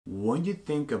When you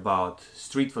think about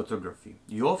street photography,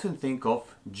 you often think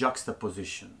of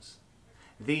juxtapositions.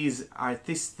 These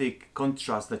artistic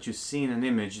contrasts that you see in an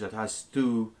image that has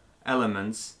two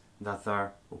elements that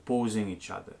are opposing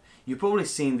each other. You've probably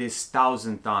seen this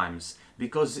 1,000 times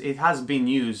because it has been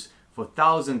used for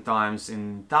 1,000 times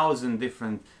in 1,000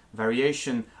 different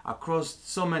variations across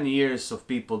so many years of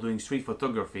people doing street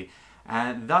photography,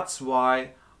 and that's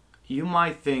why you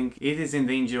might think it is in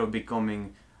danger of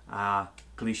becoming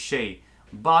cliche.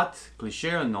 But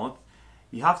cliche or not,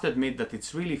 you have to admit that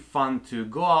it's really fun to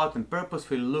go out and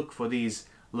purposefully look for these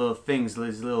little things,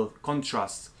 these little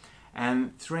contrasts,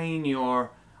 and train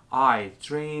your eye,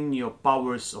 train your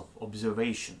powers of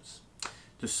observations.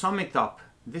 To sum it up,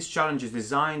 this challenge is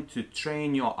designed to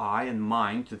train your eye and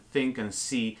mind to think and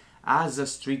see as a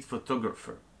street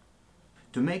photographer,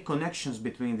 to make connections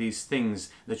between these things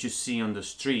that you see on the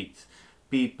street,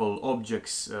 people,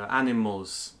 objects,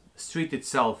 animals, street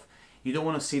itself. You don't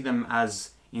want to see them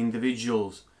as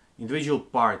individual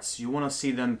parts. You want to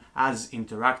see them as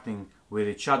interacting with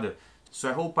each other. So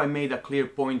I hope I made a clear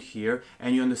point here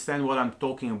and you understand what I'm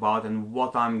talking about and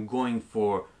what I'm going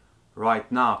for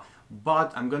right now.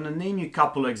 But I'm going to name you a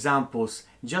couple of examples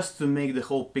just to make the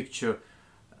whole picture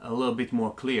a little bit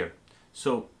more clear.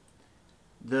 So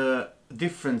the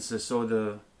differences or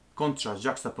the contrast,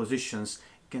 juxtapositions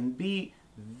can be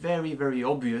very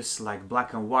obvious, like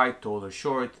black and white, tall or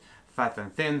short, fat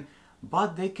and thin,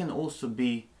 but they can also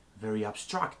be very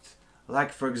abstract.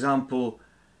 Like, for example,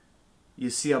 you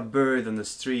see a bird on the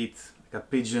street, like a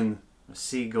pigeon, a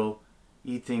seagull,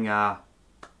 eating a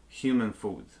human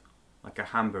food, like a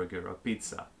hamburger or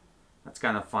pizza. That's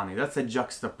kind of funny. That's a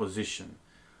juxtaposition.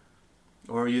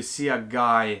 Or you see a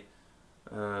guy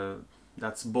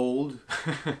that's bald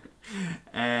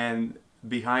and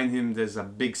behind him there's a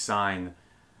big sign,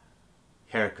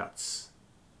 haircuts,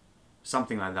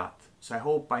 something like that. So I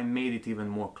hope I made it even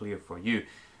more clear for you.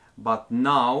 But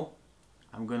now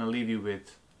I'm gonna leave you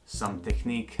with some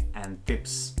technique and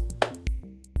tips.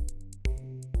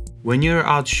 When you're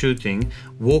out shooting,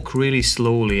 walk really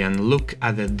slowly and look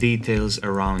at the details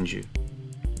around you.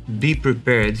 Be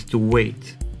prepared to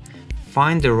wait.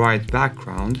 Find the right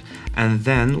background and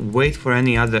then wait for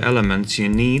any other elements you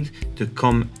need to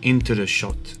come into the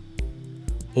shot.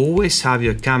 Always have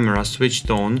your camera switched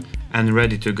on and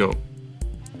ready to go.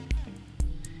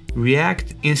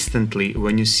 React instantly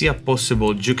when you see a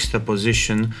possible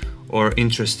juxtaposition or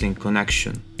interesting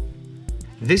connection.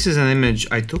 This is an image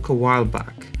I took a while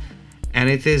back, and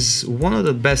it is one of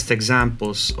the best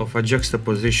examples of a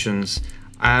juxtapositions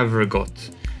I ever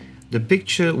got. The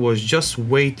picture was just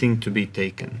waiting to be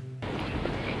taken.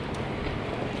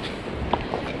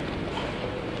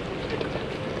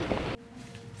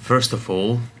 First of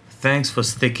all, thanks for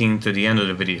sticking to the end of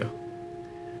the video.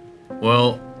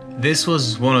 Well, this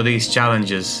was one of these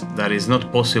challenges that is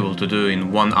not possible to do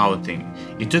in one outing.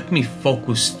 It took me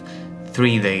focused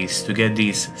 3 days to get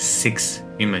these 6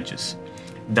 images.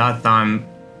 That I'm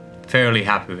fairly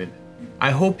happy with.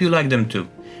 I hope you like them too.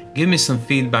 Give me some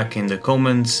feedback in the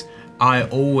comments. I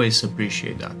always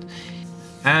appreciate that.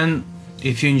 And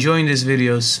if you're enjoying these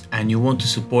videos and you want to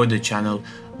support the channel,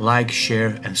 like,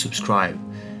 share and subscribe.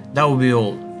 That will be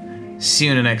all. See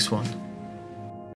you in the next one.